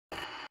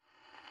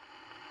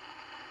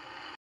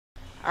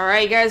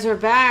Alright guys, we're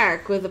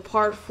back with the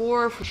part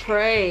 4 for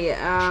Prey.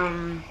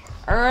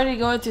 Already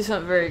going through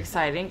something very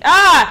exciting.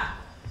 Ah!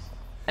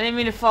 I didn't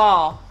mean to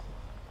fall.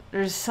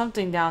 There's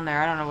something down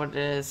there, I don't know what it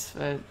is,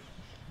 but...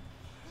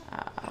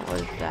 what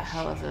the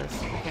hell is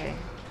this? Okay.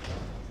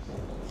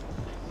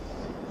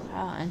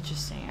 Oh,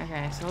 interesting.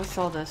 Okay, so what's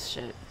all this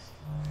shit?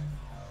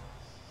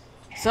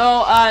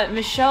 So,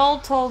 Michelle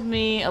told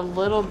me a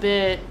little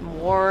bit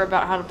more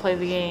about how to play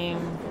the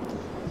game.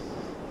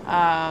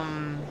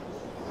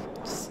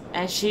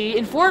 And she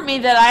informed me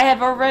that I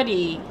have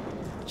already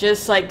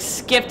just, like,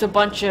 skipped a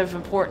bunch of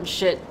important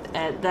shit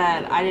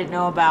that I didn't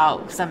know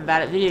about because I'm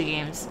bad at video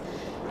games.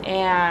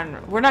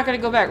 And we're not going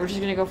to go back, we're just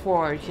going to go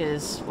forward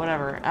because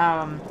whatever.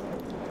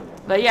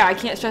 But yeah, I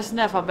can't stress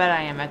enough how bad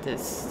I am at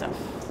this stuff.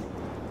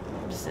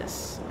 What is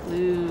this?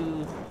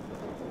 Glue.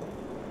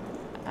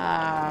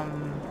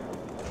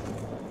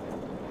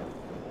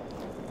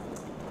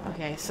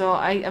 Okay, so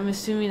I'm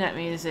assuming that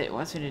means it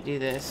wants me to do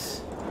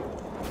this.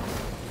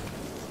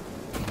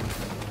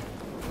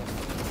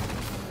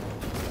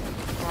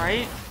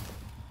 Right?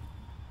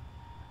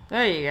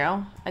 There you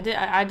go. I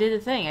did the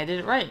thing. I did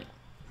it right.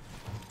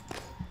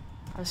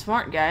 I'm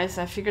smart, guys.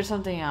 I figured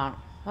something out.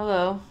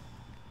 Hello.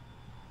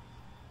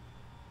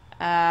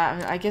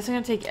 I guess I'm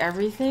gonna take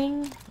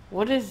everything.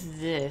 What is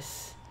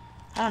this?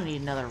 I don't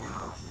need another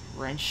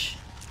wrench.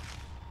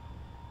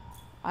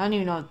 I don't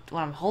even know what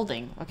I'm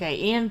holding. Okay,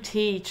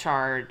 EMT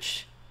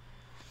charge.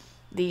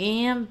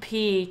 The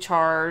EMP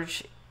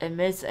charge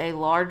emits a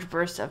large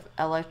burst of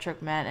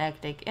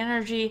electromagnetic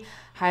energy,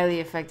 highly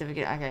effective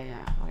again. Okay,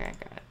 yeah. Okay,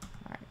 got it.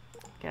 Alright,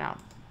 get out.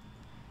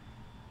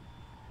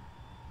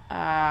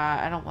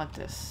 I don't want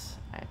this.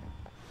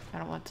 I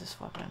don't want this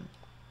weapon.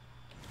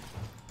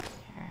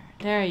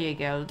 There you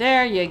go.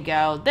 There you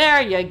go.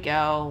 There you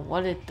go.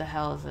 What the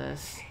hell is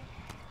this?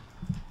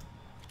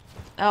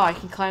 Oh, I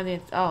can climb the...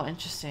 Oh,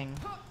 interesting.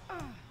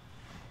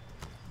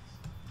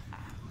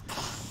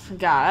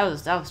 God,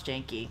 that was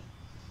janky.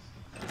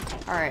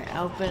 Alright,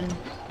 open.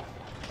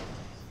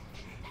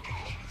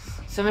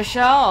 So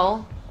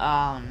Michelle...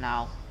 Oh,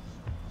 no.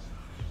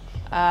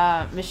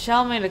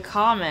 Michelle made a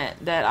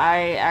comment that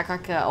I act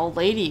like an old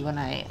lady when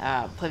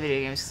I play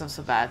video games because I'm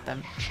so bad at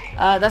them.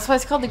 That's why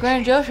it's called the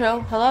Grand Joe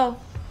Show. Hello.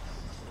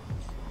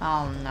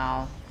 Oh,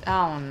 no.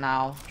 Oh,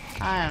 no.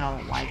 I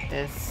don't like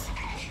this.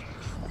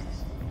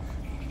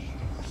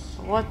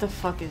 What the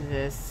fuck is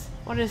this?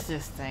 What is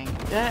this thing?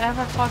 Did I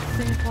ever fuck this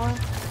thing before?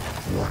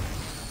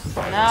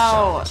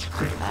 No!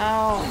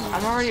 No!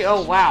 I'm already-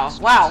 oh wow.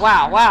 Wow,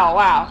 wow, wow,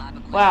 wow.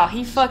 Wow,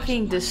 he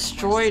fucking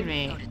destroyed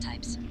me.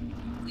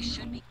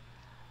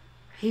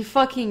 He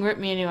fucking ripped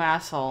me a new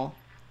asshole.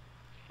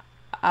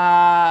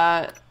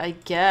 I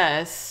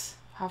guess.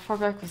 How far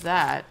back was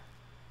that?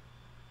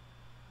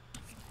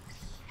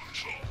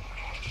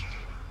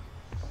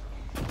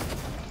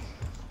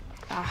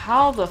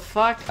 How the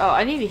fuck? Oh,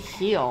 I need to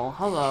heal.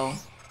 Hello.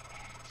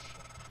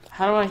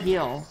 How do I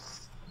heal?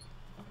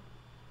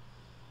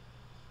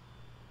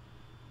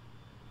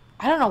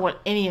 I don't know what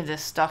any of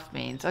this stuff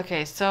means.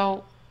 Okay,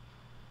 so...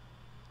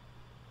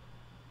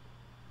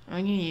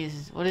 I'm gonna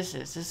use... What is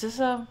this? Is this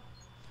a...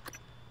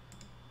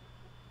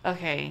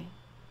 Okay.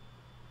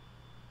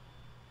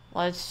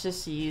 Let's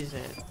just use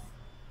it.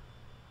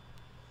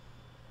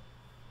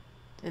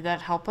 Did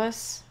that help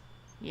us?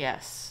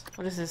 Yes.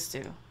 What does this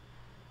do?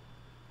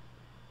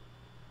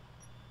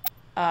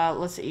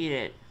 Let's eat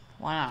it.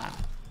 Why not?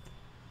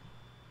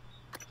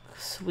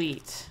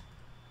 Sweet.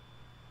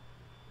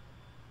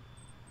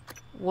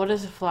 What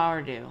does a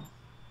flower do?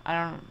 I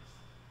don't...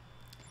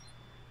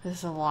 This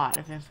is a lot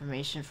of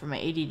information for my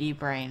ADD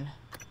brain.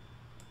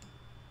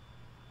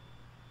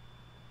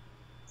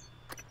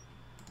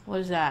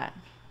 What is that?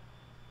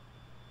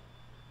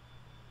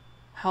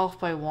 Health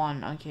by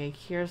 1. Okay,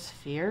 cures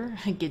fear?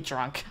 Get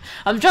drunk.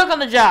 I'm drunk on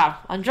the job!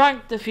 I'm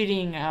drunk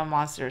defeating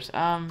monsters.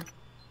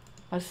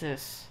 What's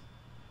this?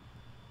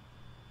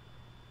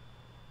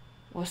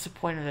 What's the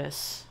point of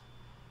this?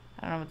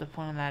 I don't know what the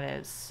point of that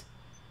is.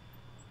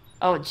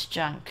 Oh, it's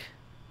junk.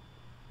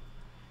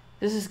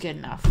 This is good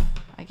enough,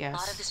 I guess. A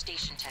lot of the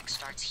station tech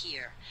starts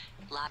here.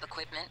 Lab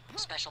equipment,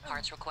 special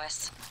parts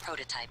requests,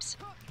 prototypes.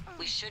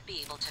 We should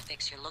be able to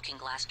fix your looking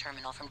glass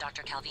terminal from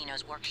Dr.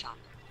 Calvino's workshop.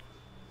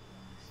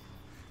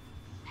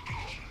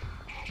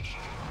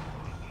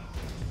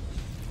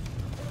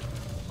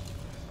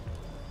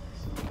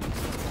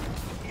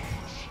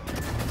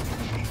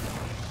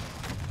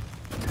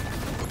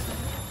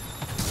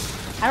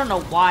 I don't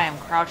know why I'm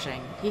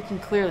crouching. He can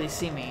clearly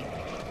see me.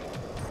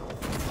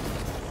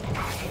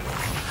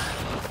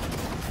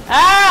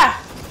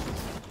 Ah!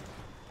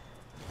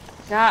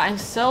 God, I'm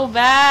so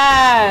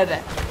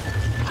bad.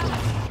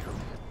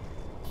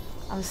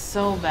 I'm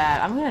so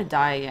bad. I'm gonna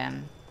die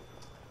again.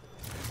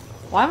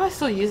 Why am I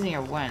still using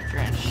your wrench?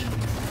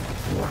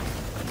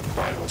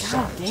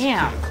 God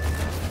damn.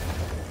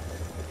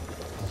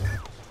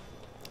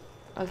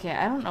 Okay,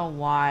 I don't know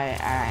why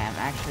I am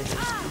actually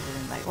just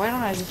using, like, why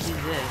don't I just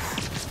use this?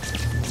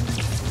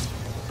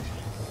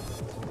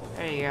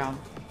 There you go.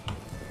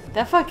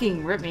 That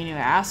fucking ripped me a new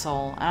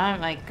asshole, and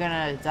I'm like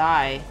gonna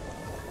die.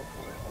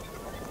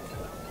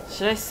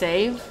 Should I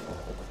save?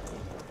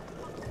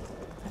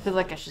 I feel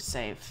like I should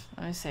save.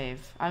 Let me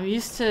save. I'm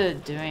used to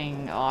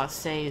doing a lot of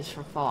saves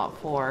for Fallout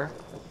 4.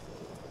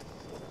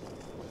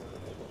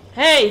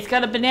 Hey, it's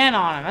got a banana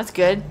on him. That's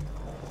good.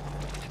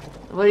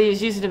 What he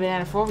was using the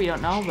banana for, we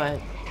don't know,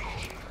 but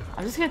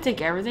I'm just gonna take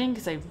everything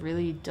because I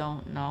really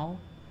don't know.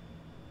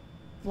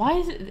 Why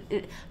is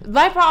it?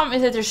 My problem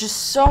is that there's just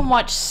so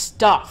much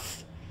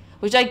stuff,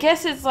 which I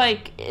guess it's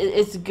like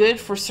it's good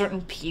for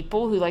certain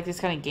people who like this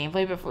kind of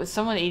gameplay, but for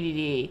someone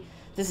ADD,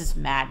 this is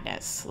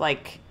madness.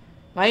 Like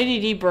my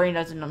ADD brain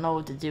doesn't know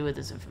what to do with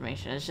this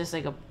information. It's just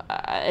like a,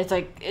 it's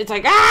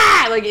like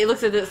ah, like it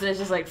looks at this and it's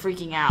just like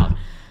freaking out.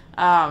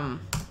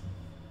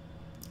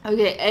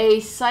 Okay, a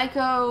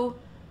psycho.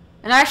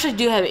 And I actually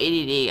do have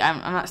ADD.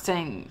 I'm not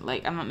saying,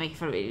 like, I'm not making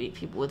fun of ADD,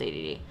 people with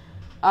ADD.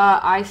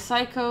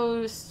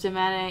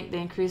 Psychosomatic, that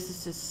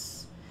increases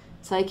this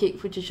psychic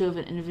potential of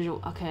an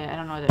individual. Okay, I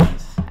don't know what that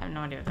means. I have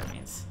no idea what that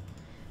means.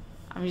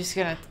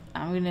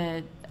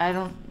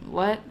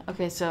 What?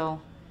 Okay, so,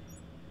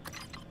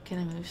 can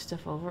I move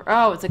stuff over?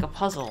 Oh, it's like a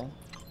puzzle.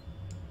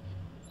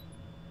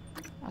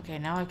 Okay,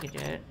 now I could do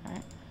it,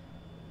 right?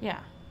 Yeah.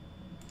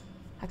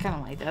 I kind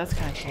of like that. That's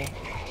kind of cool.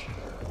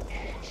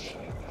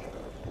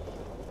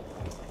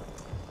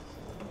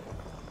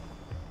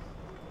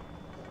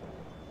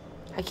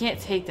 I can't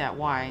take that.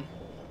 Why?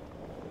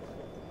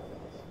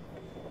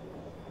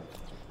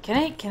 Can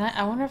I?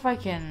 I wonder if I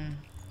can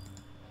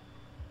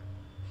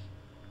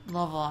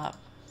level up.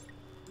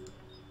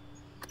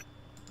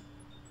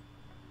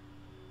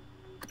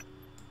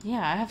 Yeah,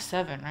 I have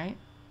 7, right?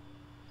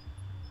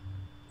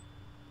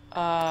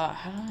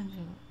 How do I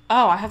do?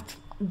 Oh, I have to,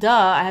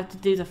 I have to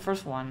do the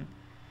first one.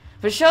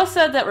 But Shell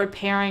said that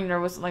repairing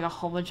there wasn't like a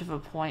whole bunch of a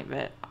point,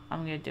 but I'm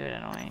gonna do it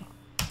anyway.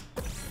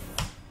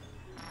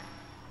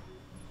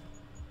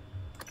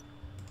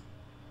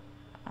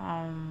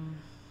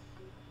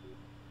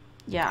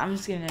 Yeah, I'm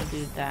just gonna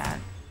do that.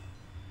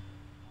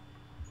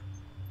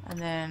 And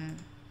then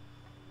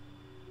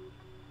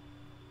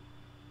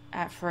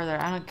at further,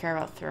 I don't care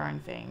about throwing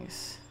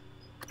things.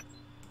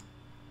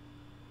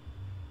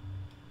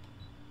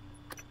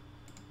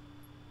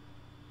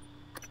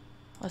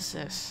 What's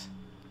this?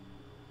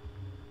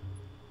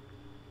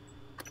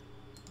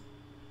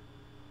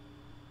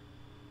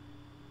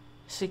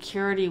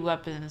 Security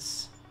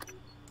weapons.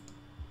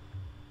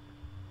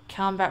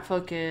 Combat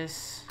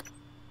focus.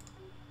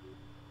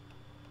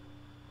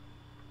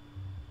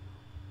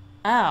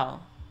 Oh,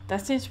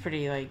 that seems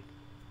pretty, like,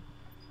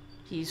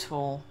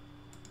 useful.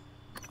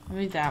 Let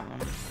me that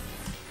one.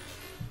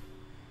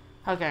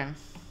 Okay.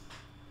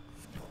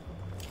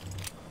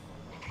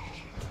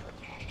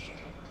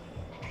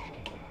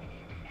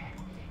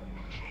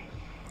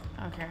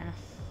 Okay.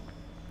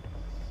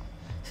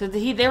 So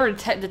they were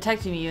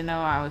detecting me even though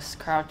I was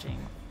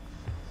crouching.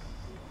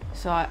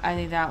 So I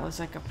think that was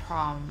like a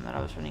problem that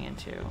I was running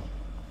into.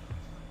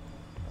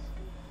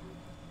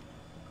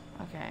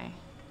 Okay.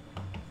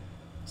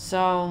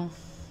 So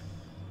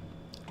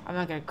I'm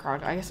not gonna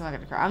crouch. I guess I'm not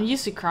gonna crouch. I'm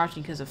used to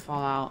crouching because of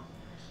Fallout.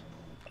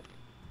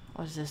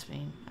 What does this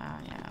mean? Oh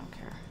yeah, I don't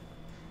care.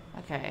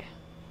 Okay.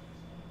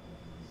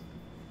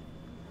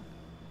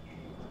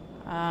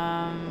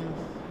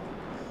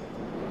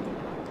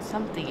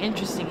 Something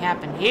interesting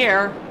happened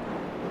here.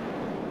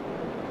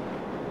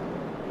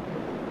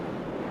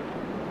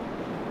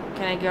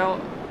 Can I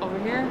go over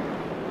here?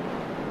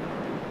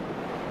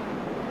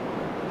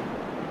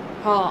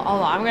 Hold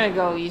on. I'm gonna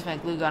go use my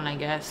glue gun, I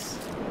guess.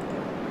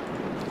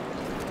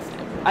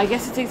 I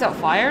guess it takes out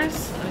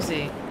fires? Let me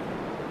see.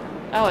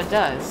 Oh, it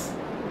does.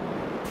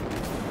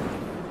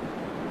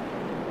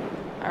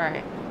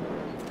 Alright.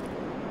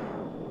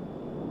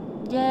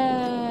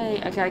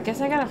 Yay! Okay, I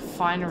guess I gotta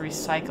find a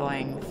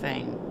recycling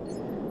thing.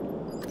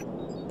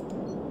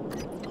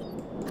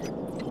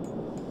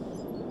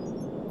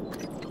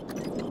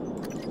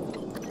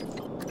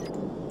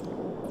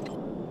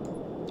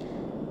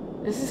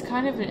 This is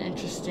kind of an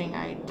interesting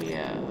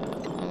idea. I'm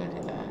gonna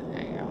do that.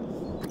 There you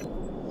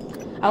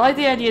go. I like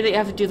the idea that you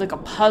have to do like a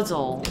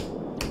puzzle.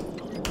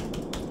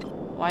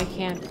 Why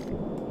can't...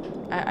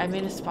 I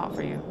made a spot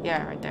for you.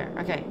 Yeah, right there.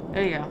 Okay,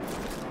 there you go.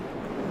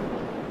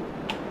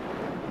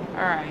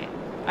 Alright.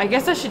 I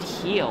guess I should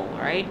heal,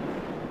 right?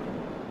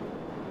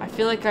 I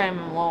feel like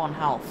I'm low on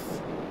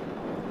health.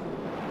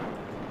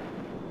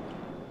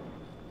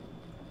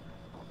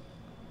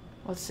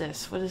 What's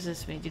this? What does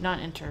this mean? Do not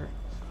enter.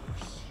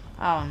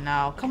 Oh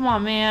no. Come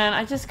on, man.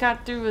 I just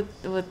got through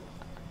with...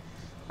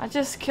 I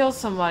just killed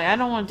somebody. I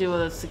don't want to deal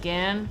with this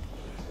again.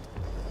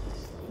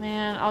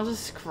 Man, I'll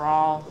just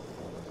crawl.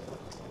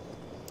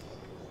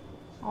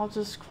 I'll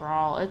just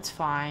crawl. It's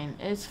fine.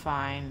 It's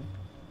fine.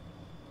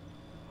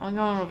 I'm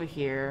going over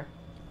here.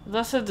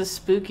 Less of the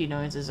spooky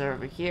noises are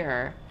over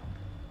here.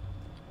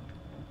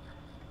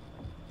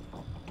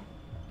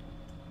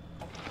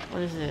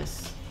 What is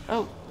this?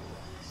 Oh.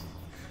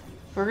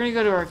 We're gonna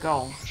go to our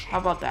goal. How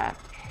about that?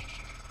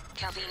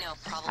 Calvino,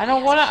 I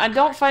don't wanna-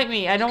 don't fight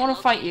me. I don't wanna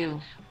fight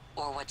you.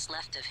 or what's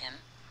left of him,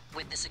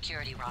 with the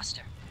security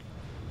roster.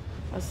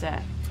 What's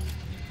that?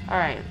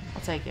 Alright,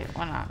 I'll take it.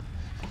 Why not?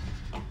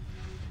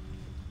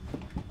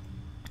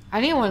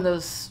 I need one of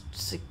those.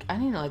 I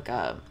need like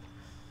a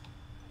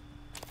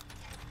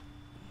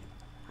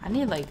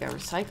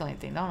recycling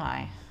thing, don't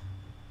I?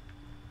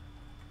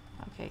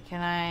 Okay,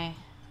 can I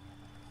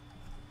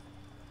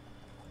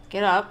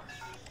get up?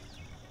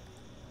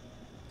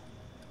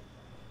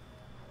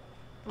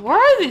 Where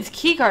are these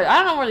key cards? I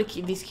don't know where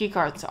these key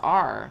cards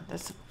are.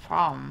 That's the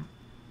problem.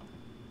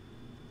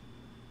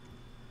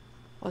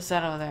 What's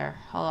that over there?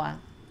 Hold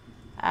on.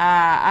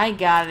 Ah, I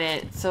got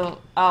it. So,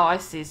 oh, I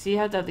see. So you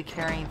have to have the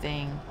carrying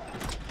thing.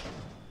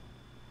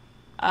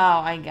 Oh,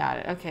 I got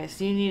it. Okay,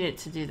 so you need it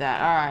to do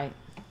that. Alright.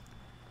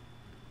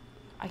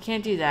 I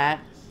can't do that.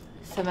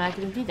 So I'm not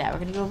going to do that. We're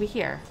going to go over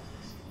here.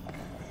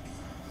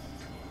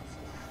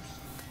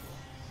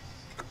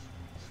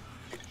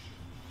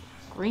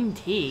 Green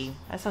tea?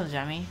 That sounds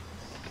yummy.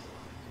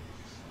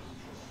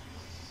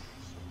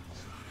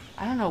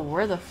 I don't know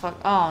where the fuck...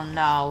 Oh,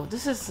 no.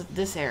 This is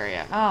this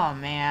area. Oh,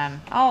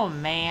 man. Oh,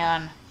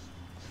 man.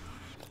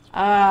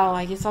 Oh,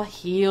 I guess I'll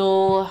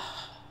heal.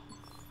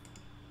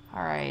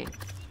 Alright.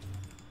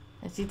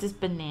 Let's eat this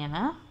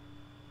banana.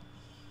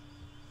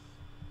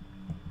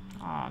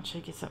 Oh, try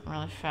to get something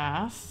really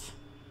fast.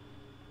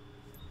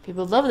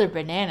 People love their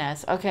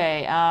bananas.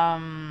 Okay,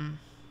 I'm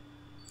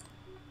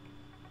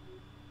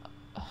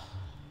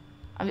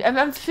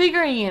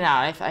figuring it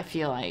out, I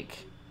feel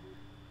like.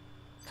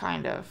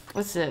 Kind of.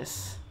 What's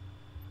this?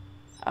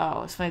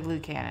 Oh, it's my glue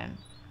cannon.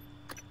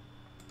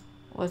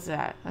 What's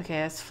that? Okay,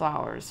 that's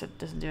flowers. It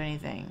doesn't do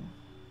anything.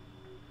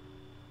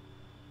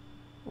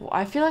 Well,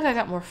 I feel like I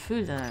got more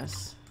food than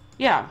this.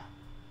 Yeah.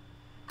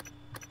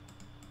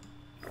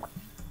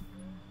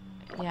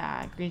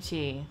 Yeah, green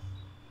tea.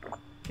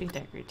 Drink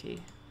that green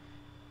tea.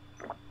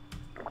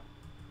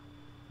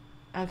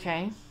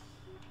 Okay.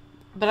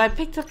 But I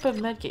picked up a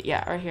medkit.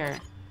 Yeah, right here.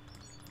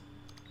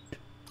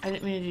 I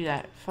didn't mean to do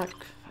that.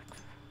 Fuck.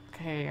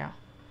 Okay, here you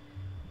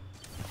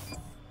go.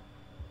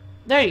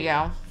 There you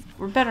go.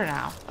 We're better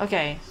now.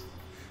 Okay.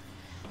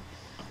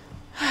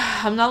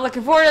 I'm not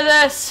looking forward to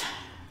this.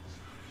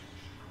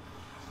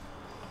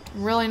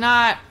 I'm really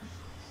not.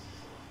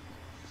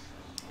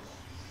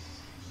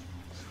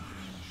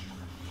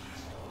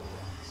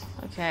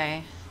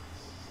 Okay.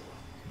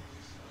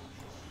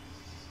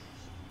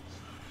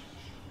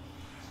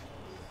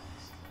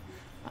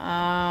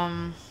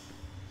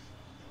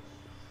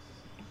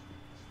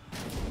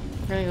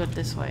 We're gonna go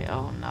this way.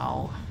 Oh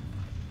no.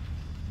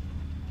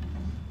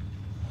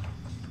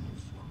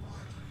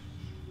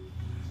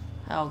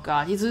 Oh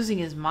god, he's losing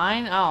his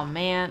mind? Oh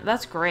man,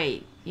 that's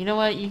great. You know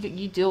what?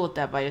 You deal with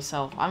that by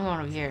yourself. I'm going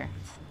over here.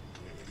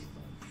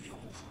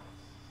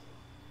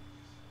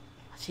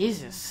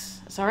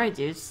 Jesus. It's alright,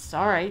 dude. It's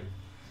alright.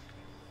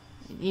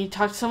 You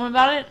talk to someone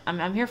about it?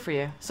 I'm here for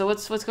you. So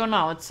what's going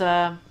on? What's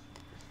how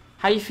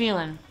you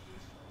feeling?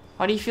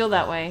 Why do you feel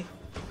that way?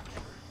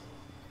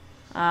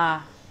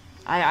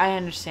 I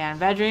understand.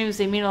 Bad dreams,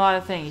 they mean a lot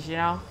of things, you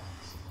know?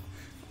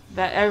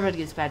 Everybody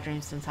gets bad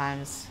dreams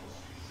sometimes.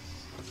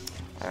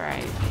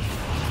 Alright.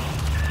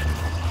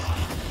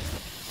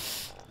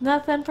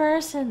 Nothing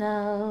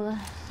personal.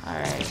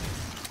 Alright.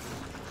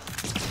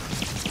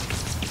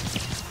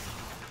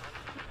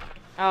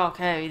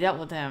 Okay, we dealt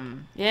with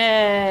him.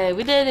 Yay,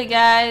 we did it,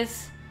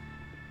 guys.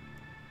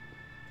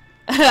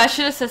 I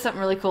should have said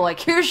something really cool, like,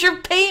 here's your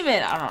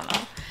payment. I don't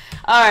know.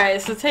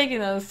 Alright, so taking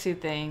those two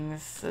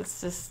things, let's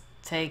just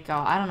take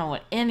all. I don't know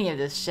what any of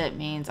this shit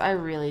means. I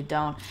really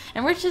don't.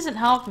 And Rich isn't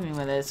helping me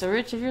with it. So,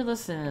 Rich, if you're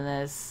listening to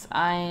this,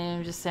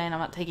 I'm just saying I'm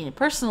not taking it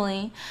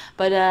personally.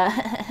 But,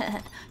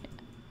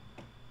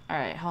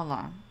 alright, hold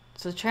on.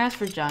 So,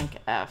 transfer junk,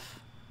 F.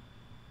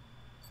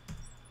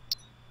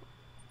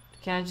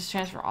 Can I just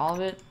transfer all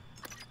of it?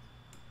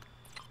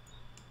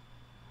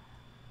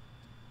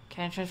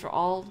 Can I transfer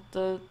all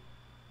the...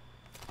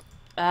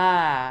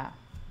 Ah.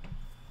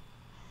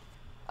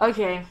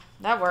 Okay,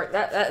 that worked.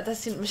 That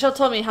seemed... Michelle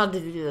told me how to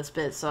do this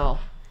bit, so...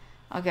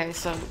 Okay,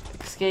 so,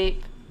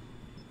 escape.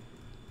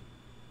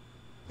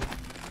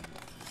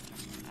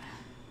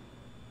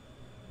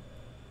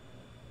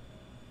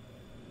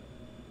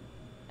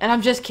 And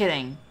I'm just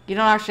kidding. You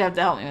don't actually have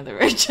to help me with it,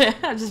 Rich.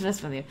 I'm just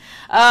messing with you.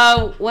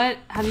 What?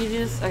 How do you do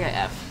this? Okay,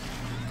 F.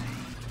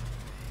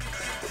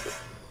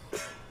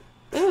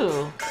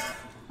 Ooh.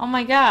 Oh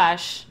my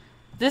gosh.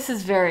 This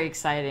is very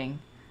exciting.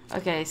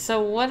 Okay,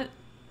 so what...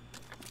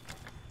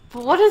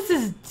 But what does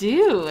this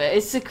do?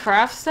 It's to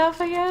craft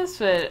stuff, I guess,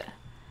 but...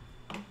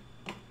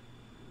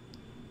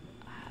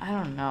 I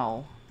don't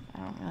know.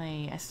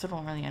 I still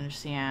don't really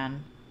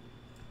understand.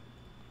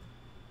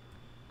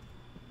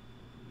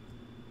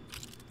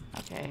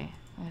 Okay,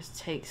 let's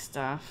take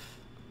stuff.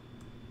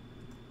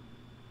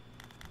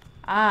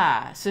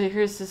 Ah, so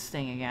here's this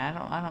thing again.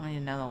 I don't need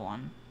another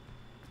one.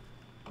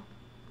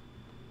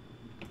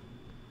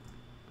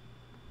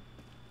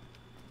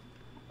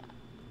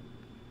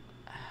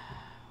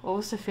 What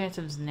was the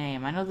Phantom's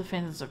name? I know the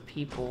Phantoms are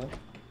people.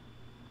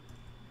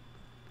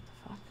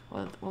 What the fuck?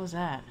 What was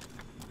that?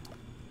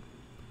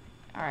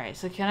 Alright,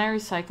 so can I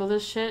recycle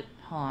this shit?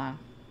 Hold on.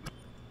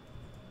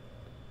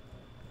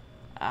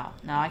 Oh,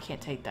 no, I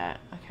can't take that.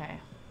 Okay.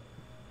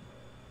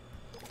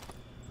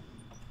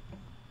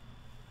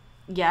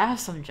 Yeah, I have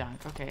some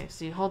junk. Okay,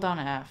 so you hold down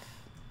F.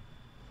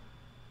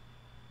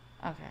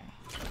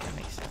 Okay, that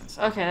makes sense.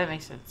 Okay, that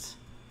makes sense.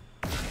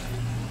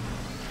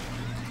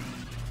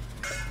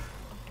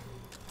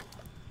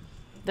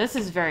 This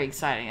is very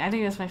exciting. I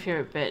think that's my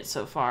favorite bit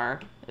so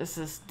far. This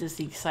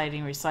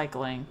exciting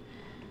recycling.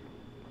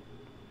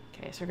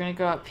 Okay, so we're gonna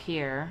go up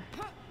here.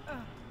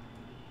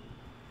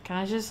 Can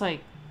I just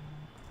like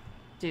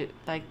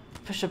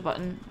push a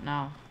button?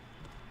 No.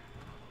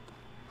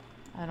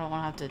 I don't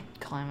want to have to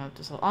climb up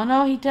this whole— Oh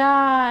no, he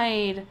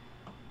died!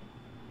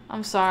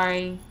 I'm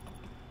sorry.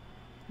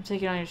 I'm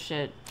taking all your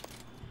shit.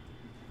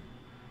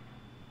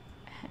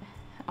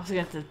 I was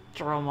gonna have to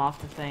throw him off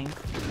the thing.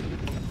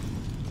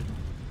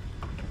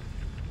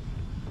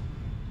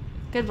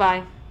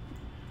 Goodbye.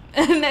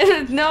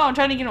 No, I'm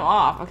trying to get him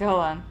off. Okay, hold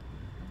on.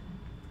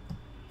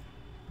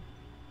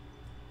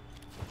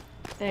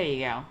 There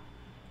you go.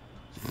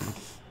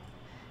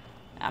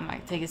 I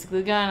might take his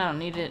glue gun. I don't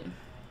need it.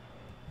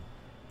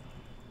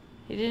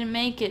 He didn't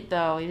make it,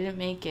 though. He didn't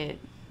make it.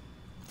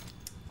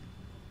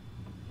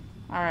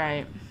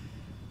 Alright.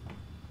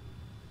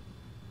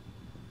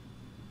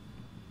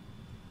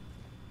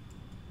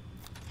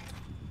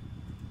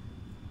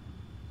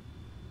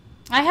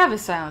 I have a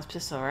silenced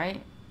pistol,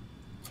 right?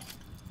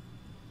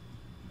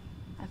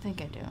 I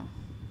think I do.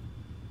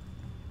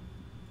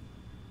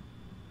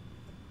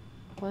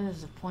 What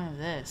is the point of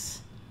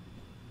this?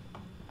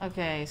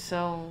 Okay,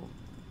 so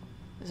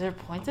is there a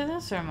point to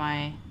this, or am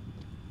I—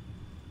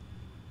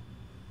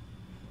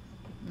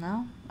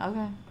 No?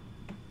 Okay.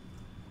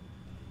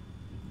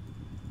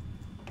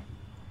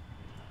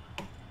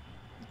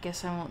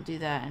 Guess I won't do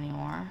that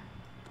anymore.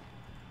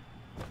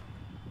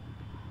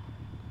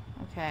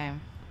 Okay.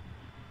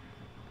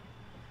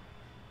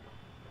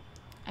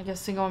 I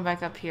guess I'm going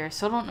back up here.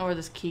 Still don't know where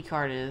this key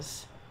card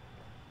is.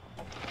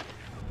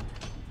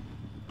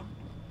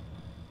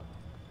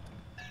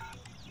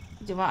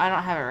 I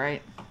don't have it,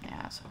 right?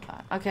 Yeah, that's what I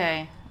thought.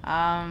 Okay.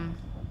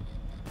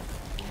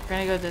 We're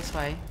gonna go this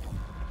way.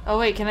 Oh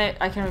wait,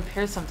 I can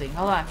repair something.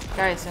 Hold on.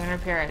 Guys, I'm gonna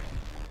repair it.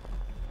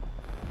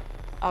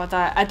 Oh,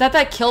 I thought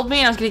that killed me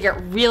and I was gonna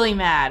get really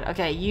mad.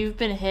 Okay, you've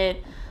been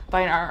hit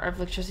by an arc of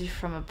electricity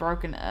from a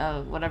broken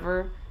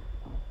whatever.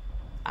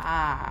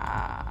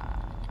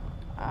 Ah,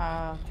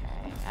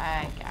 okay.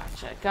 I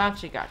gotcha.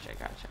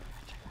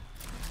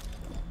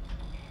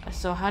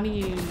 So how do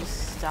you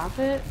stop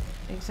it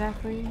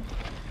exactly?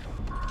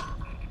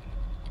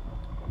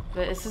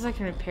 But it says I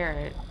can repair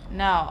it.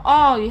 No.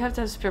 Oh, you have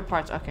to have spare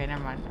parts. Okay,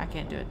 never mind. I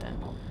can't do it then.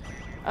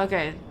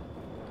 Okay.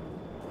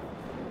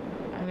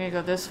 I'm gonna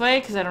go this way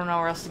because I don't know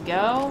where else to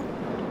go.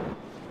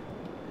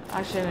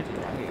 Actually, I'm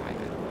gonna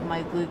get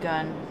my glue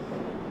gun.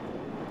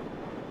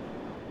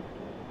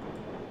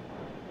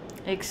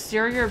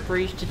 Exterior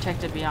breach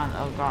detected beyond.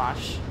 Oh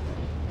gosh.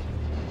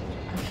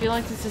 I feel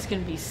like this is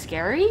gonna be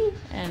scary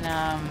and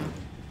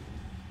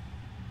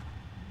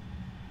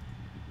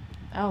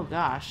oh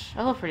gosh.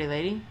 Hello, pretty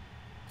lady.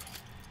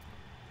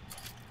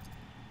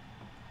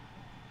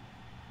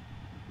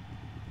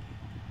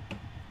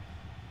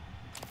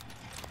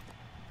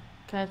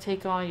 Can I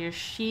take all your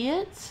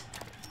shit?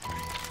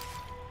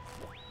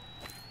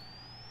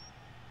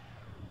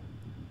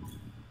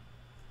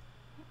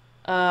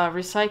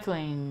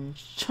 Recycler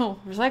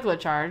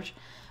charge.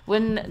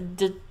 When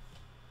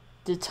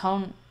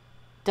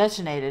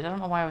detonated. I don't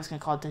know why I was gonna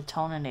call it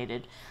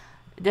detonated.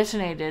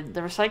 Detonated,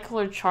 the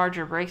recycler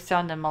charger breaks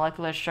down the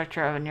molecular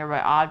structure of a nearby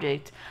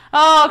object.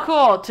 Oh,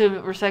 cool!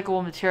 To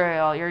recyclable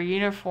material. Your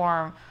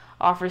uniform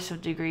offers some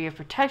degree of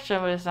protection,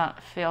 but it's not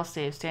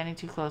fail-safe. Standing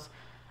too close.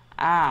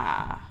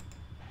 Ah.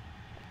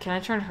 Can I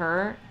turn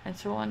her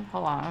into one?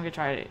 Hold on, I'm gonna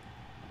try it.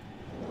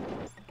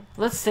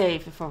 Let's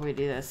save before we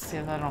do this,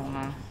 because I don't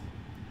know.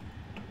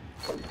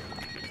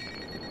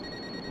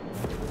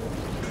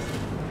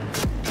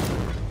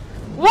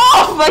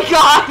 Whoa! My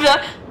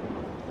god!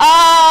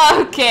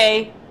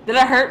 Okay. Did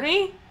that hurt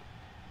me?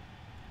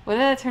 What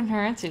did I turn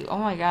her into? Oh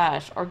my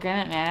gosh.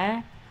 Organic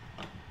matter?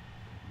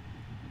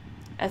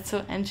 That's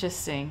so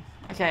interesting.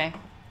 Okay.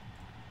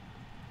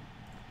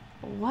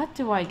 What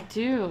do I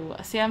do?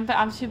 See, I'm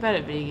too bad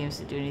at video games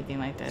to do anything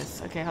like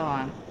this. Okay, hold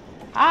on.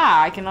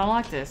 Ah, I can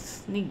unlock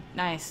this. Neat.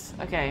 Nice.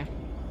 Okay.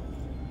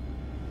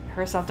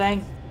 Heard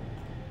something?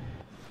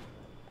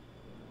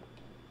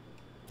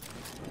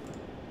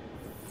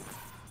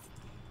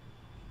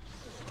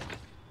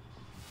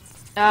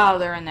 Oh,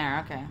 they're in there.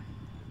 Okay.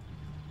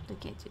 They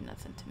can't do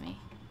nothing to me.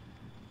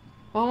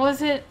 What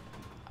was it?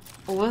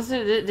 What was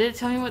it? Did it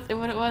tell me what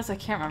it was? I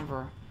can't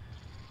remember.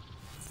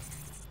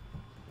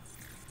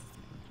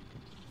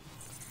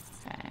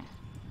 Okay.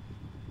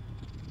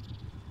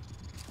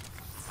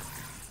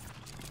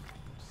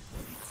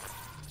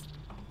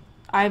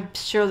 I'm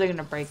sure they're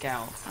gonna break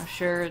out. I'm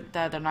sure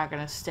that they're not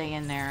gonna stay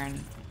in there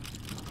and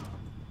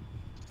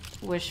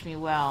wish me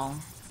well.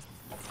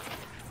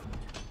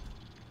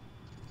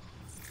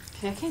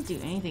 See, I can't do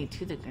anything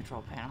to the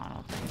control panel, I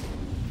don't think.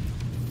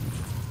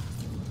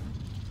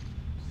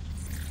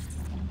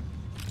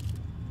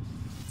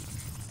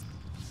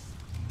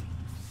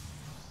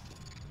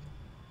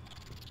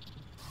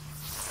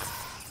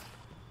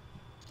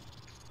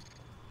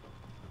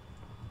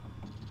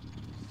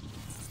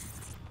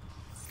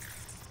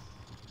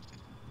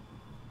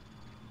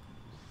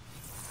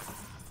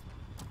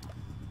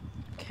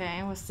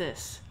 Okay, what's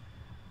this?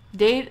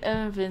 Date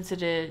of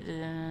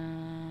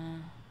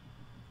incident.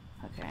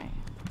 Okay.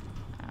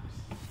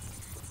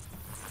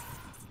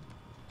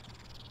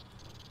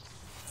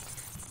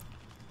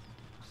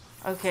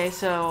 Okay,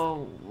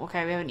 so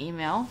okay, we have an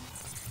email.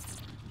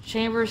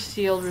 Chamber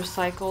sealed,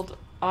 recycled.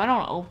 Oh, I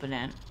don't open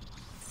it.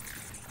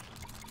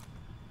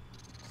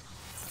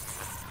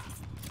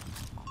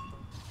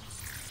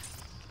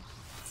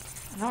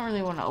 I don't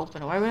really want to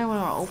open it. Why would I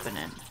want to open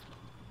it?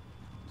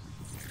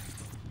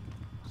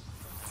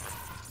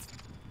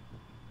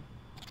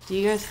 Do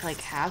you guys like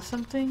have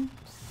something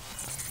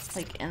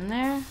like in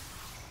there?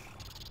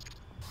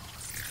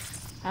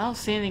 I don't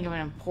see anything of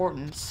an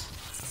importance.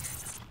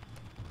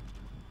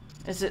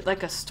 Is it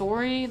like a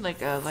story?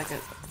 Like a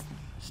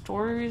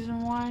story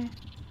reason why?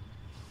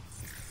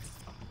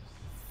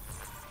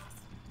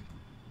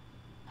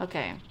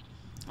 Okay.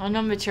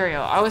 Unknown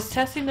material. I was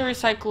testing the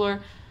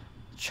recycler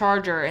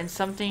charger and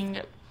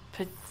something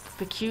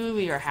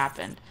peculiar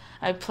happened.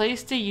 I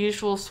placed the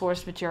usual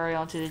source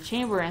material into the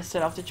chamber and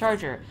set off the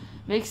charger.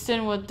 Mixed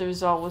in with the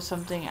result was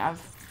something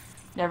I've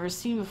never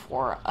seen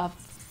before. A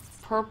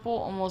purple,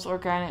 almost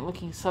organic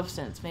looking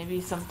substance. Maybe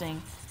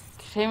something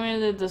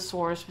contaminated the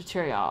source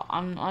material.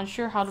 I'm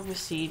unsure how to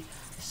proceed,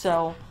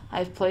 so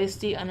I've placed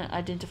the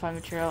unidentified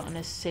material in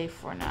a safe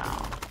for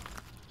now.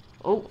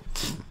 Oh.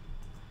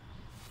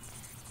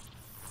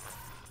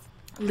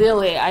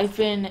 Lily, I've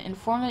been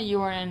informed that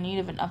you are in need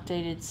of an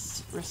updated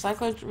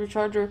recycler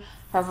recharger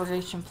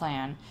fabrication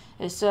plan.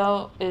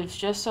 If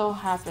just so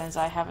happens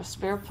I have a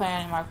spare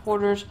plan in my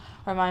quarters,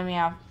 remind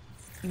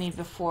me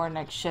before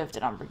next shift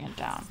and I'll bring it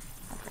down.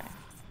 Okay.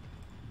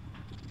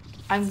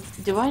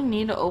 Do I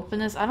need to open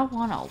this? I don't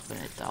want to open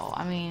it though.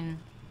 I mean,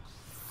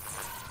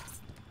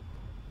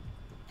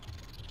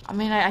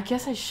 I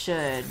guess I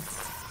should.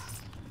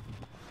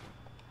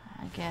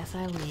 I guess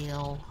I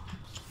will.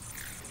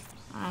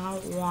 I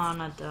don't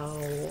wanna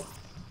though.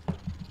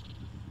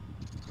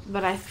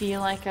 But I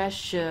feel like I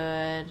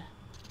should.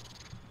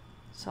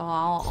 So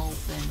I'll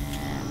open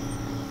it.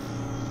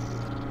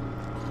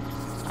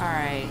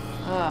 Alright.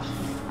 Ugh.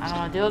 I don't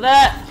wanna deal with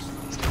that.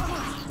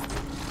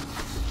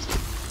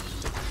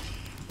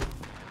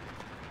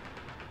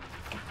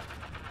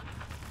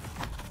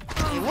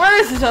 Okay, where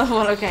is this other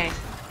one? Okay.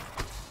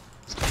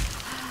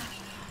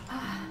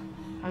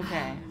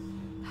 Okay.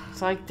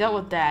 So I dealt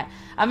with that.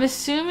 I'm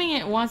assuming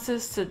it wants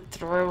us to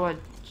throw a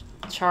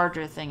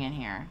charger thing in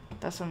here.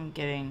 That's what I'm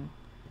getting.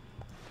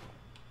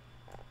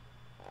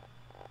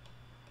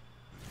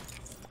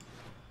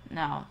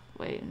 No.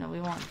 Wait. No,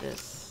 we want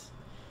this.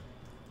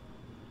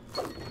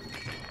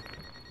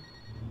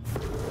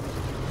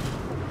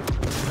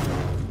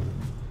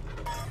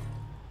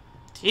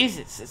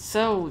 Jesus, it's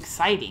so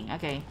exciting.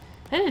 Okay.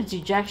 That didn't do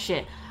jack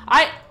shit.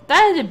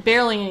 That did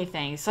barely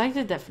anything, so I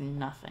did that for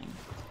nothing.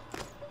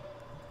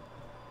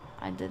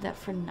 I did that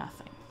for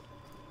nothing.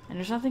 And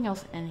there's nothing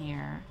else in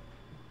here.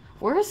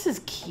 Where is this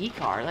key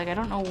card? Like, I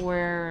don't know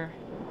where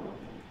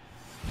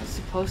it's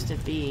supposed to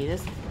be.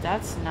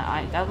 That's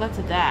not... that led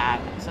to that.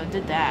 So I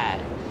did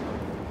that.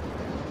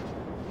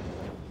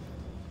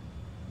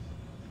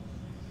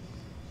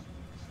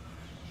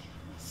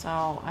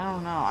 So, I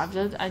don't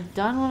know. I've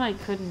done what I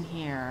could in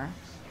here.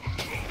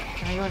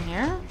 Can I go in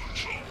here?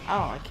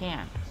 Oh, I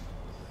can't.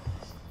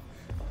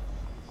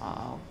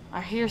 Uh-oh.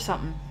 I hear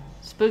something.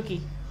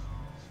 Spooky.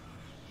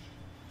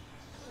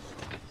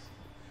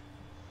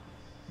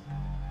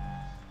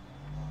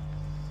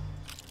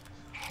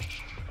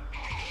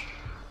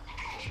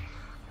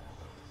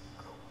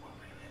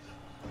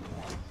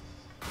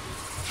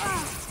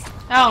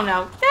 Oh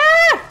no.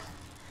 Ah!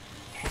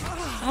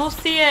 I don't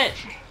see it.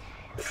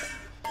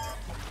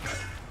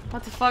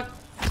 What the fuck?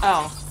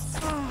 Oh.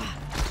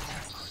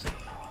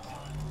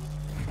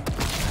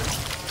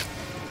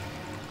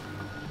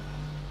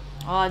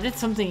 Well, I did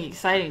something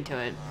exciting to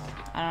it.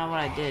 I don't know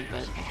what I did,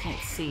 but I can't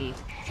see.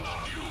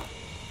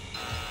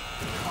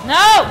 No!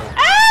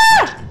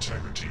 Ah!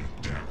 Integrity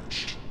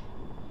damaged.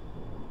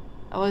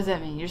 Oh, what does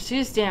that mean? Your suit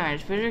is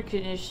damaged. Better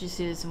condition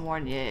suit is more.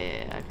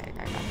 Yeah. Okay,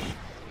 I got that.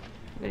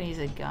 I'm gonna use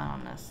a gun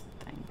on this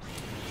thing.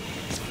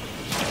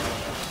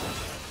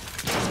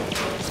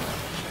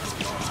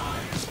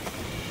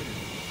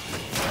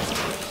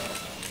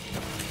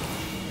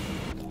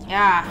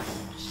 Yeah.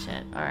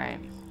 Shit.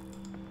 Alright.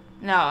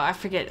 No, I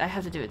forget. I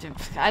have to do it too.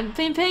 I'm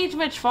playing too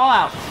much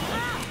Fallout.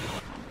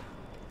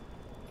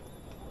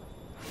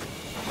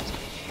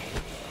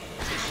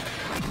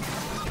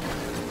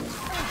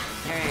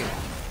 There you go.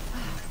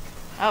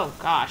 Oh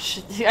gosh.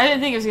 I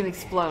didn't think it was gonna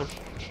explode.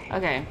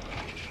 Okay.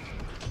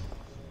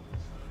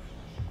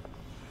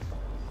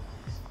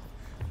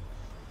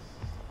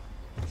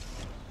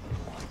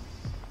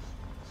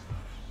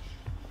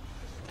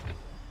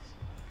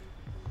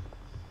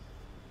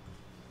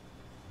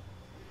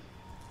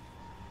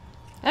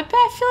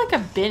 I feel like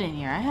I've been in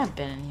here. I have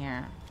been in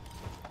here.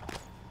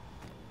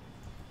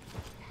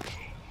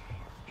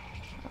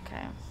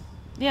 Okay.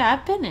 Yeah,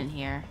 I've been in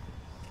here.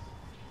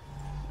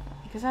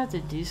 Because I have to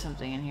do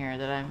something in here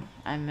that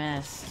I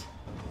missed.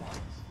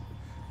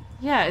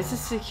 Yeah, it's a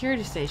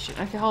security station.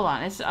 Okay, hold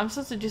on. I'm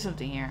supposed to do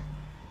something here.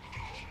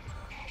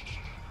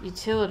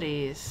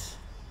 Utilities.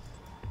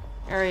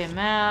 Area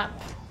map.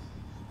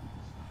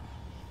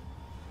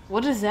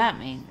 What does that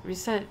mean?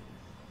 Reset.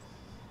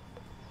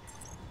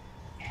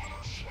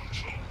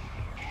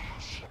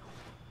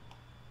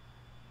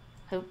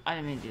 I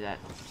didn't mean to do that.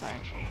 Sorry.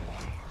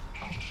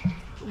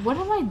 What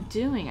am I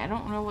doing? I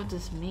don't know what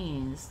this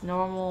means.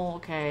 Normal,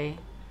 okay.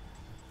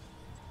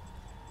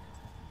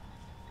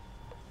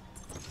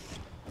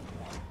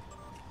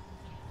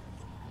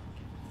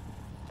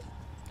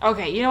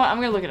 Okay, you know what? I'm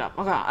gonna look it up.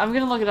 Okay, I'm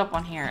gonna look it up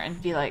on here and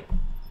be like,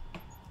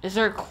 is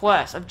there a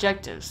quest?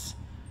 Objectives.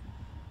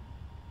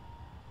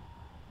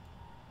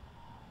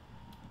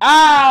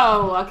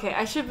 Oh, okay.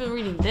 I should have been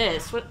reading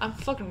this. What? I'm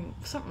fucking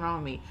something wrong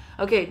with me.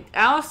 Okay,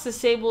 Alice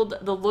disabled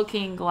the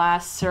looking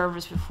glass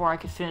service before I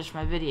could finish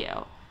my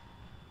video.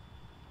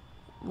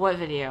 What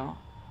video?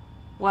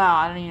 Wow,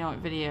 I don't even know what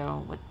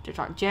video. What they're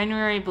talking.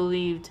 January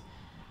believed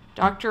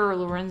Dr.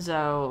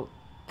 Lorenzo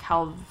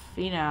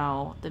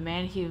Calvino, the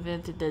man who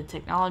invented the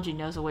technology,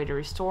 knows a way to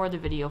restore the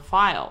video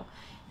file.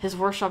 His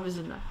workshop is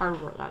in the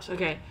hardware labs.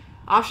 Okay.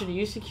 Option to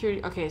use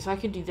security. Okay, so I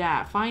can do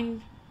that.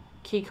 Find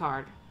key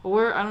card.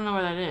 Where? I don't know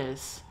where that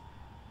is.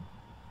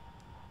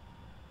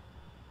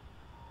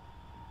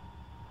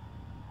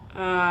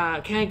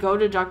 Can I go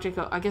to Dr.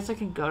 I guess I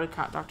can go to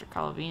Dr.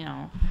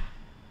 Calvino.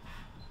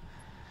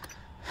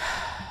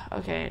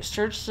 Okay,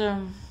 search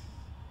them.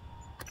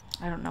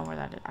 I don't know where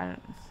that is.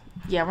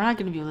 Yeah, we're not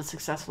going to be able to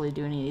successfully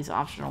do any of these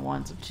optional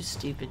ones. I'm too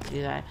stupid to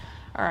do that.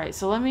 Alright,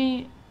 so let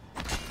me...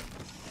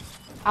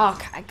 Oh,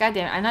 God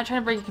damn it. I'm not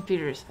trying to break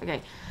computers.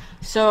 Okay,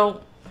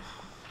 so...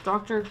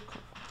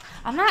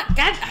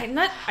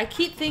 I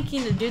keep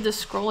thinking to do the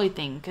scrolly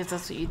thing, because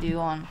that's what you do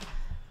on...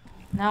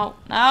 No.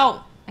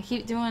 I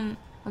keep doing...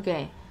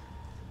 Okay.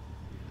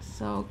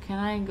 So, can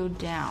I go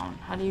down?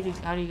 How do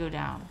you go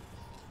down?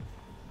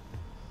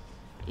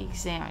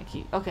 Exam, I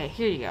keep... Okay,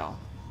 here you go.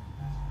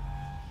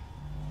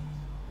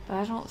 But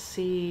I don't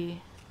see...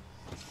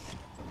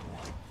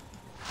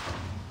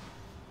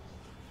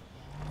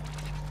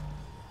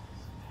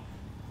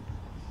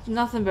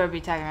 Nothing better be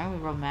tagging. I'm gonna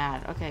be real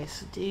mad. Okay,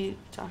 so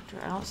doctor.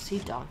 I don't see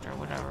doctor.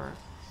 Whatever.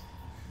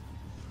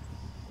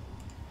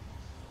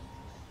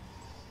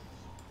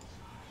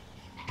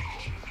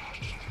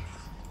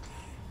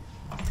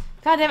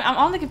 God damn it! I'm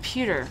on the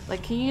computer.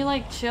 Like, can you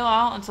like chill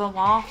out until I'm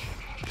off?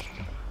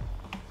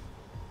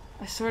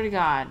 I swear to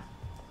God.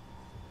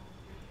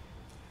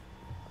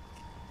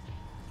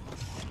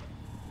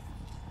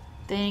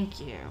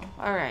 Thank you.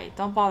 Alright,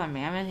 don't bother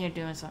me. I'm in here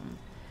doing something.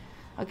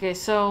 Okay,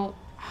 so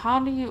how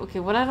do you... Okay,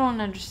 what I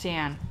don't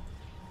understand.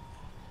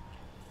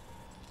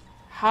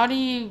 How do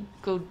you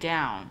go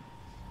down?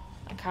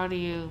 Like, how do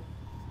you...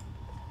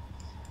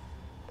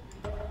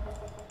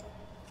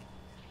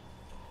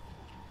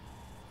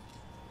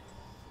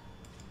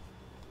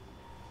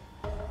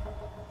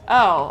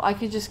 Oh, I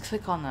could just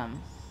click on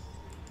them.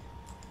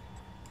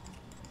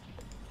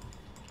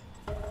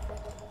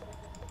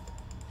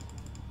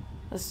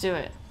 Let's do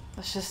it.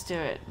 Let's just do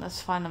it.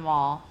 Let's find them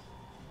all.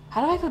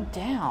 How do I go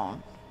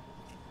down?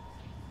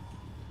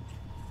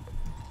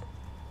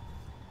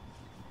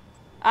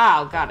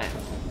 Oh, got it.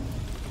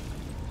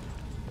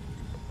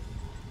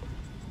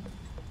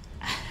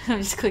 I'm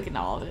just clicking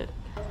all of it.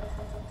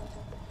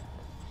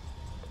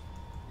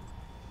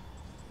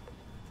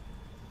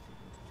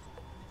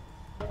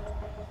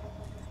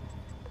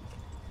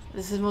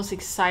 This is the most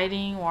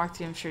exciting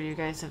walkthrough I'm sure you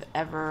guys have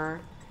ever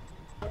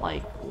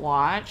like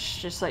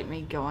watched. Just like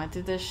me going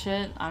through this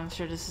shit. I'm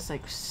sure this is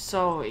like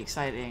so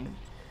exciting.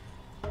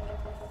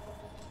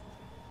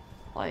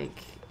 Like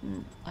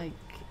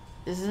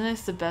isn't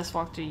this the best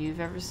walkthrough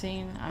you've ever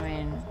seen? I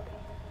mean,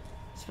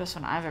 it's the best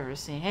one I've ever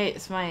seen. Hey,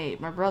 it's my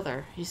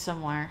brother. He's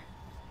somewhere.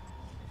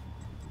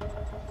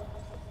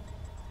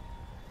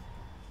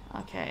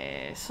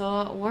 Okay,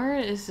 so where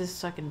is this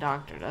fucking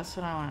doctor? That's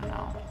what I want to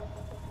know.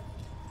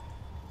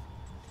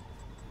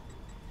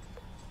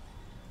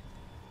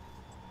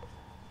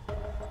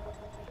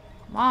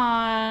 Come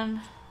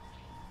on.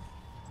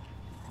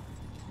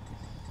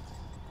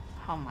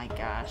 Oh my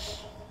gosh.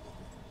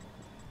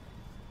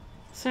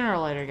 Sooner or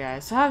later,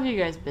 guys. So how have you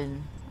guys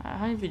been? How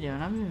have you been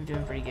doing? I've been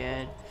doing pretty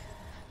good.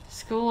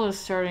 School is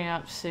starting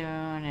up soon,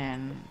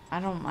 and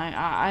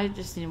I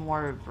just need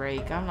more of a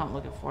break. I'm not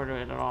looking forward to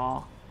it at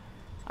all.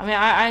 I mean,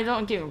 I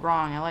don't get me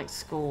wrong. I like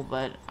school,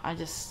 but I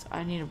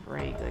need a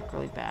break, like,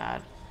 really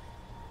bad.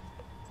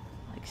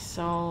 Like,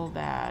 so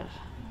bad.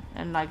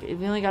 And, like,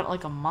 we only got,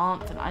 like, a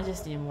month, and I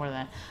just need more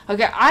than that.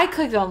 Okay, I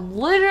clicked on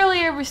literally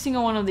every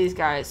single one of these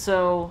guys,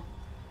 so...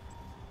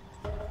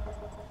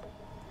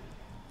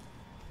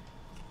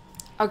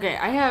 Okay,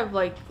 I have,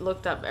 like,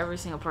 looked up every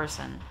single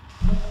person.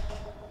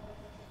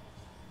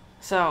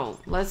 So,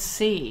 let's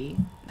see.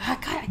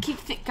 God, I keep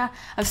thinking. God,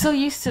 I'm so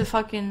used to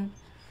fucking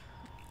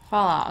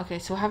Fallout. Okay,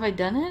 so have I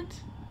done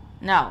it?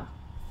 No.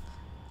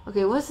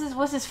 Okay, what's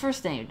his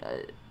first name?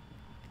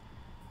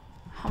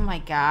 Oh my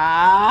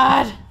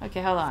god.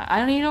 Okay, hold on. I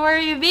don't even know where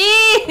you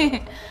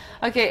be.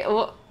 Okay,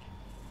 well,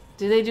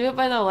 do they do it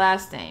by the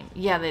last name?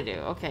 Yeah, they do.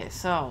 Okay,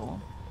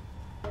 so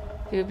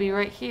he would be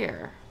right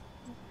here.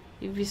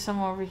 He would be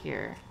somewhere over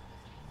here.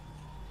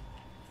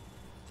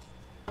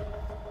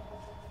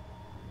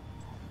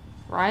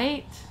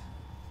 Right?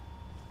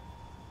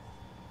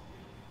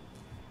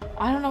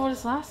 I don't know what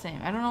his last name.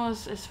 I don't know what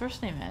his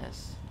first name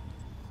is.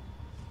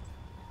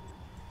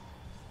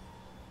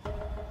 I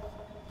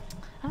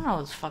don't know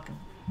what his fucking...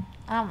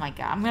 Oh my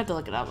god, I'm gonna have to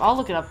look it up. I'll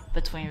look it up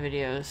between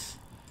videos.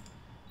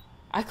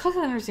 I clicked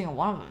on every single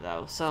one of them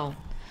though, so...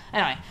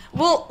 Anyway,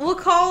 we'll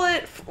call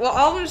it... Well,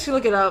 I'll just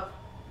look it up.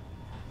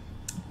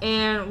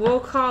 And we'll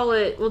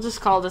just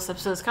call this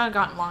episode. It's kind of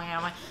gotten long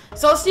anyway.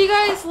 So I'll see you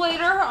guys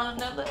later on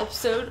another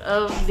episode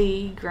of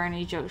the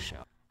Granny Joe Show.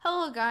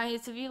 Hello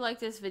guys, if you like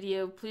this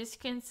video, please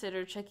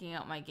consider checking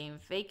out my game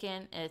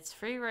Vacant. It's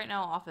free right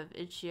now off of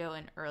itch.io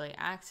and early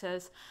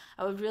access.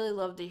 I would really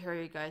love to hear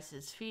you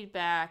guys'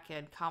 feedback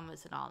and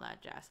comments and all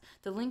that jazz.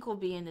 The link will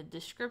be in the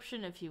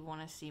description if you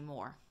want to see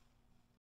more.